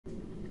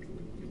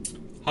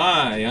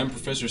Hi, I'm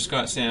Professor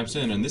Scott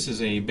Sampson, and this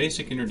is a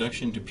basic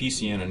introduction to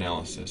PCN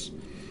Analysis.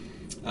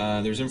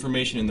 There's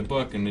information in the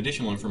book and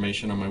additional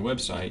information on my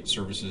website,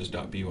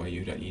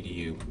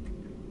 services.byu.edu.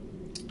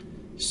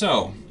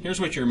 So,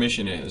 here's what your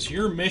mission is.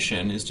 Your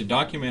mission is to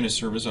document a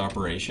service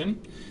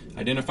operation,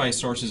 identify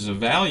sources of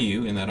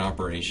value in that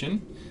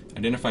operation,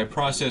 identify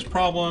process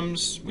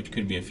problems, which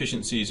could be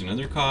efficiencies and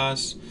other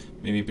costs,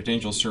 maybe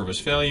potential service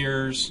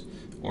failures,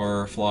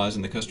 or flaws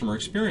in the customer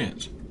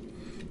experience,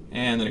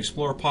 and then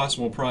explore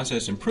possible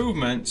process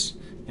improvements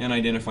and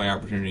identify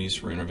opportunities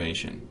for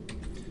innovation.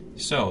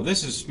 So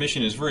this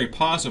mission is very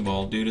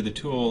possible due to the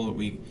tool that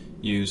we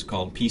use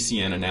called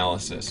PCN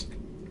Analysis.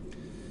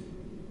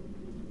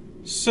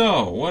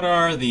 So what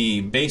are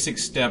the basic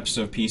steps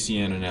of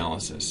PCN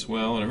Analysis?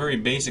 Well, at a very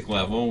basic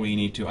level, we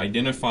need to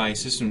identify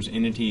systems,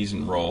 entities,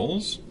 and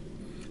roles,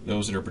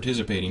 those that are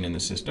participating in the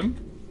system,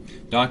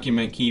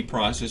 document key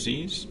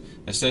processes,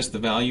 assess the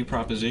value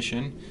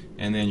proposition,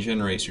 and then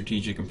generate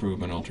strategic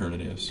improvement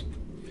alternatives.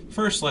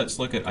 First, let's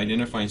look at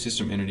identifying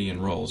system, entity,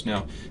 and roles.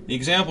 Now, the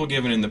example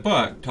given in the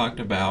book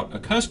talked about a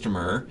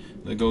customer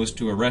that goes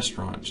to a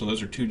restaurant. So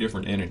those are two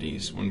different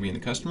entities, one being the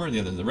customer, the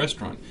other the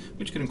restaurant,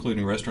 which could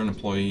include restaurant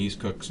employees,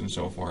 cooks, and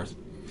so forth.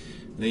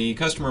 The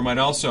customer might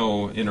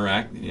also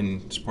interact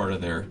as part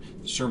of their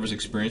service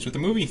experience with the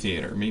movie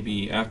theater.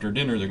 Maybe after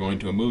dinner they're going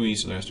to a movie,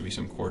 so there has to be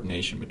some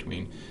coordination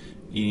between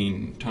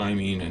eating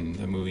timing and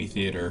the movie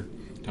theater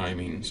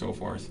timing and so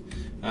forth.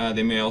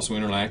 They may also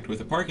interact with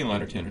the parking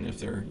lot attendant if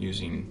they're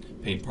using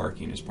paid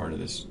parking as part of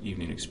this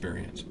evening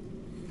experience.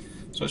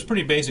 So it's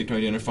pretty basic to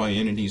identify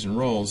entities and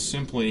roles,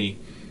 simply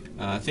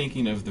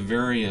thinking of the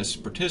various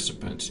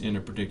participants in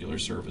a particular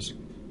service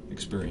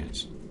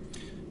experience.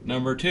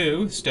 Number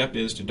two step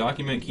is to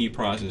document key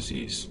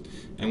processes,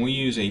 and we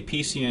use a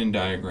PCN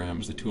diagram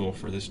as the tool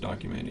for this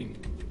documenting.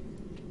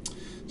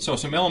 So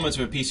some elements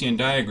of a PCN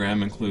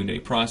diagram include a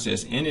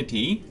process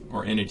entity,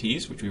 or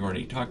entities, which we've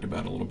already talked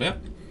about a little bit.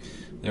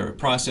 There are a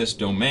process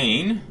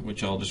domain,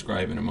 which I'll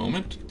describe in a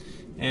moment,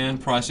 and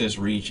process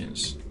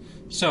regions.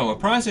 So a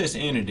process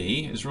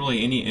entity is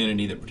really any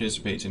entity that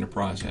participates in a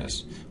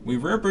process. We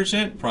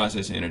represent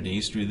process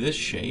entities through this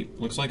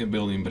shape. Looks like a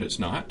building, but it's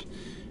not.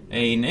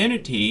 An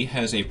entity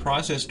has a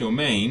process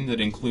domain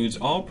that includes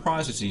all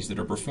processes that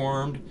are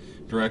performed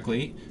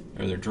directly,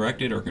 or they're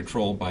directed or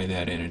controlled by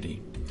that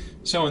entity.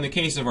 So in the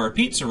case of our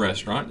pizza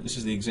restaurant, this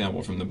is the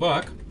example from the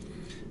book,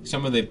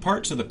 some of the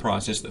parts of the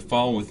process that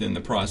fall within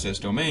the process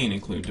domain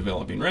include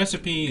developing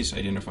recipes,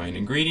 identifying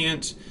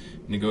ingredients,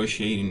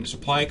 negotiating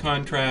supply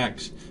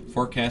contracts,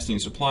 forecasting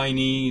supply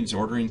needs,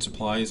 ordering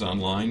supplies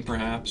online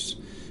perhaps,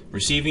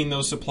 receiving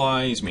those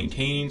supplies,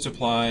 maintaining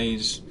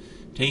supplies,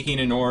 taking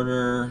an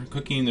order,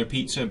 cooking their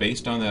pizza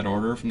based on that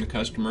order from the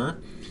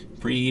customer,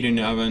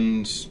 preheating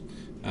ovens.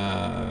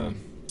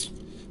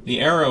 The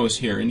arrows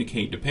here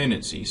indicate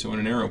dependency, so when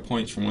an arrow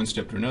points from one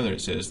step to another,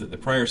 it says that the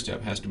prior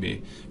step has to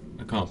be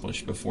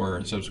accomplished before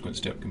a subsequent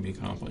step can be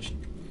accomplished.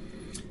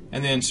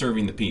 And then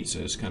serving the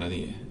pizza is kind of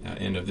the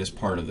end of this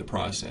part of the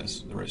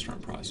process, the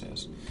restaurant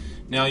process.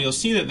 Now you'll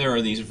see that there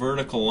are these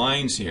vertical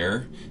lines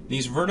here.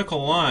 These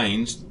vertical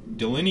lines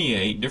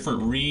delineate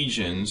different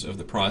regions of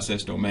the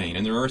process domain,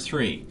 and there are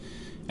three.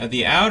 At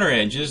the outer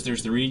edges,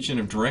 there's the region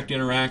of direct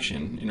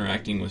interaction,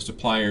 interacting with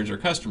suppliers or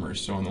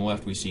customers. So on the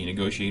left we see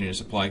negotiating a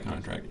supply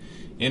contract,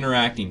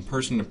 interacting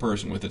person to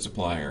person with the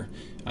supplier.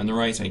 On the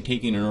right side,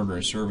 taking an order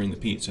and serving the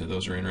pizza.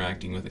 Those are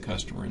interacting with the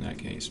customer in that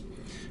case.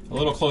 A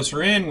little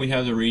closer in, we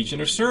have the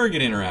region of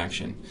surrogate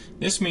interaction.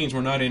 This means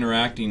we're not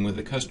interacting with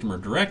the customer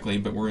directly,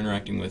 but we're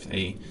interacting with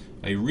a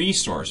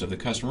resource of the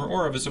customer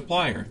or of a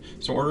supplier.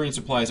 So ordering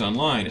supplies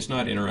online, it's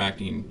not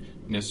interacting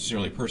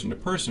necessarily person to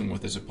person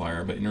with the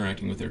supplier, but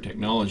interacting with their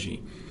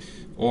technology.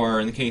 Or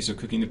in the case of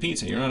cooking the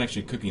pizza, you're not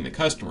actually cooking the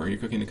customer, you're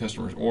cooking the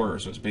customer's order,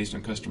 so it's based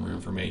on customer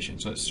information.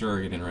 So that's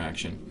surrogate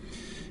interaction.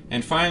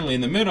 And finally,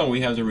 in the middle,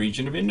 we have the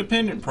region of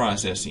independent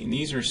processing.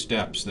 These are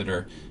steps that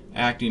are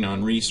acting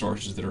on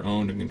resources that are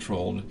owned and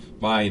controlled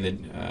by the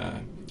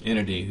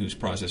entity whose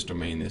process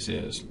domain this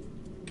is.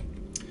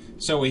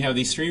 So we have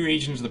these three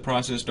regions of the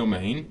process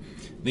domain.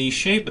 The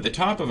shape at the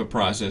top of a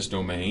process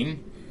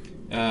domain,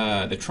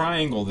 the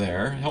triangle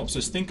there, helps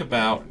us think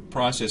about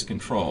process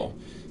control.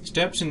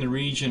 Steps in the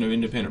region of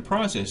independent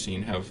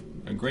processing have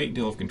a great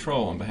deal of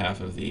control on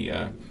behalf of the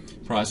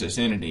process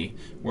entity,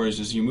 whereas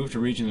as you move to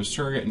regions of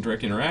surrogate and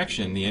direct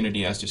interaction, the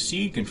entity has to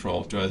cede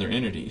control to other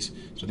entities,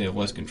 so they have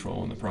less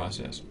control in the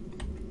process.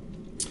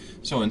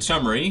 So in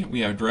summary,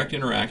 we have direct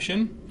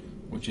interaction,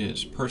 which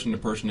is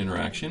person-to-person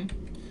interaction,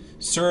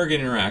 surrogate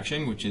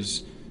interaction, which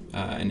is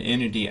an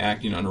entity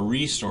acting on a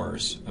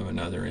resource of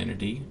another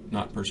entity,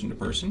 not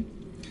person-to-person,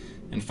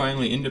 and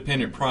finally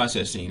independent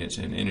processing. It's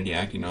an entity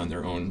acting on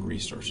their own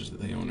resources that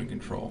they own and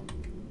control.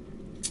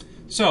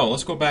 So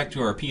let's go back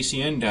to our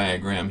PCN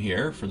diagram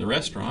here for the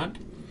restaurant.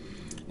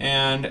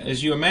 And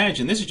as you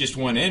imagine, this is just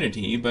one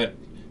entity, but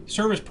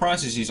service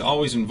processes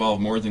always involve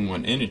more than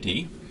one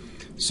entity.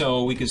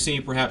 So we could see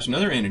perhaps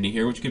another entity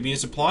here, which could be a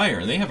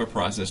supplier. They have a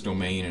process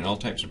domain and all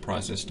types of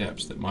process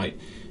steps that might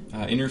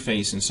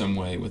interface in some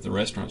way with the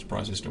restaurant's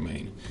process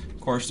domain.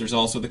 Of course, there's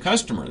also the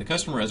customer. The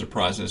customer has a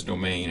process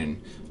domain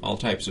and all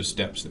types of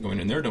steps that go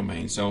in their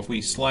domain. So if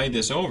we slide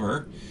this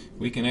over,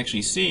 we can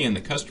actually see in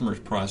the customer's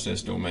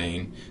process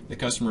domain, the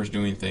customer is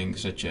doing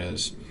things such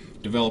as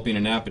developing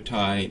an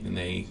appetite, and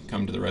they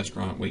come to the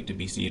restaurant, wait to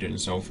be seated,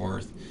 and so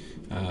forth.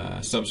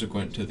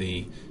 Subsequent to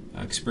the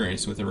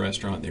experience with the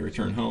restaurant, they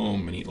return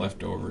home and eat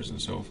leftovers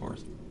and so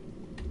forth.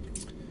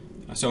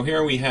 So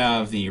here we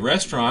have the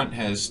restaurant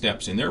has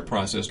steps in their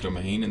process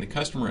domain, and the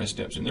customer has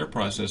steps in their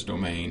process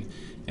domain,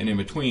 and in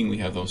between we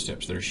have those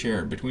steps that are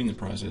shared between the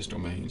process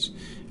domains.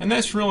 And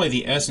that's really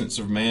the essence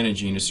of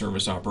managing a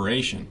service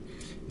operation,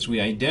 is we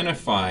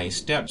identify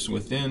steps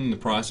within the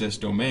process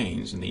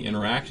domains and the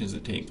interactions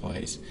that take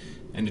place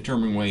and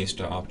determine ways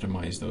to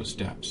optimize those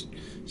steps.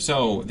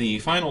 So the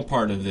final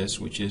part of this,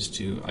 which is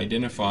to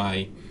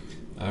identify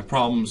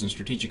problems and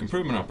strategic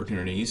improvement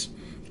opportunities,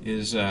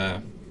 is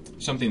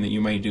something that you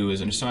may do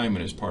as an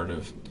assignment as part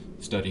of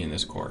studying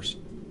this course.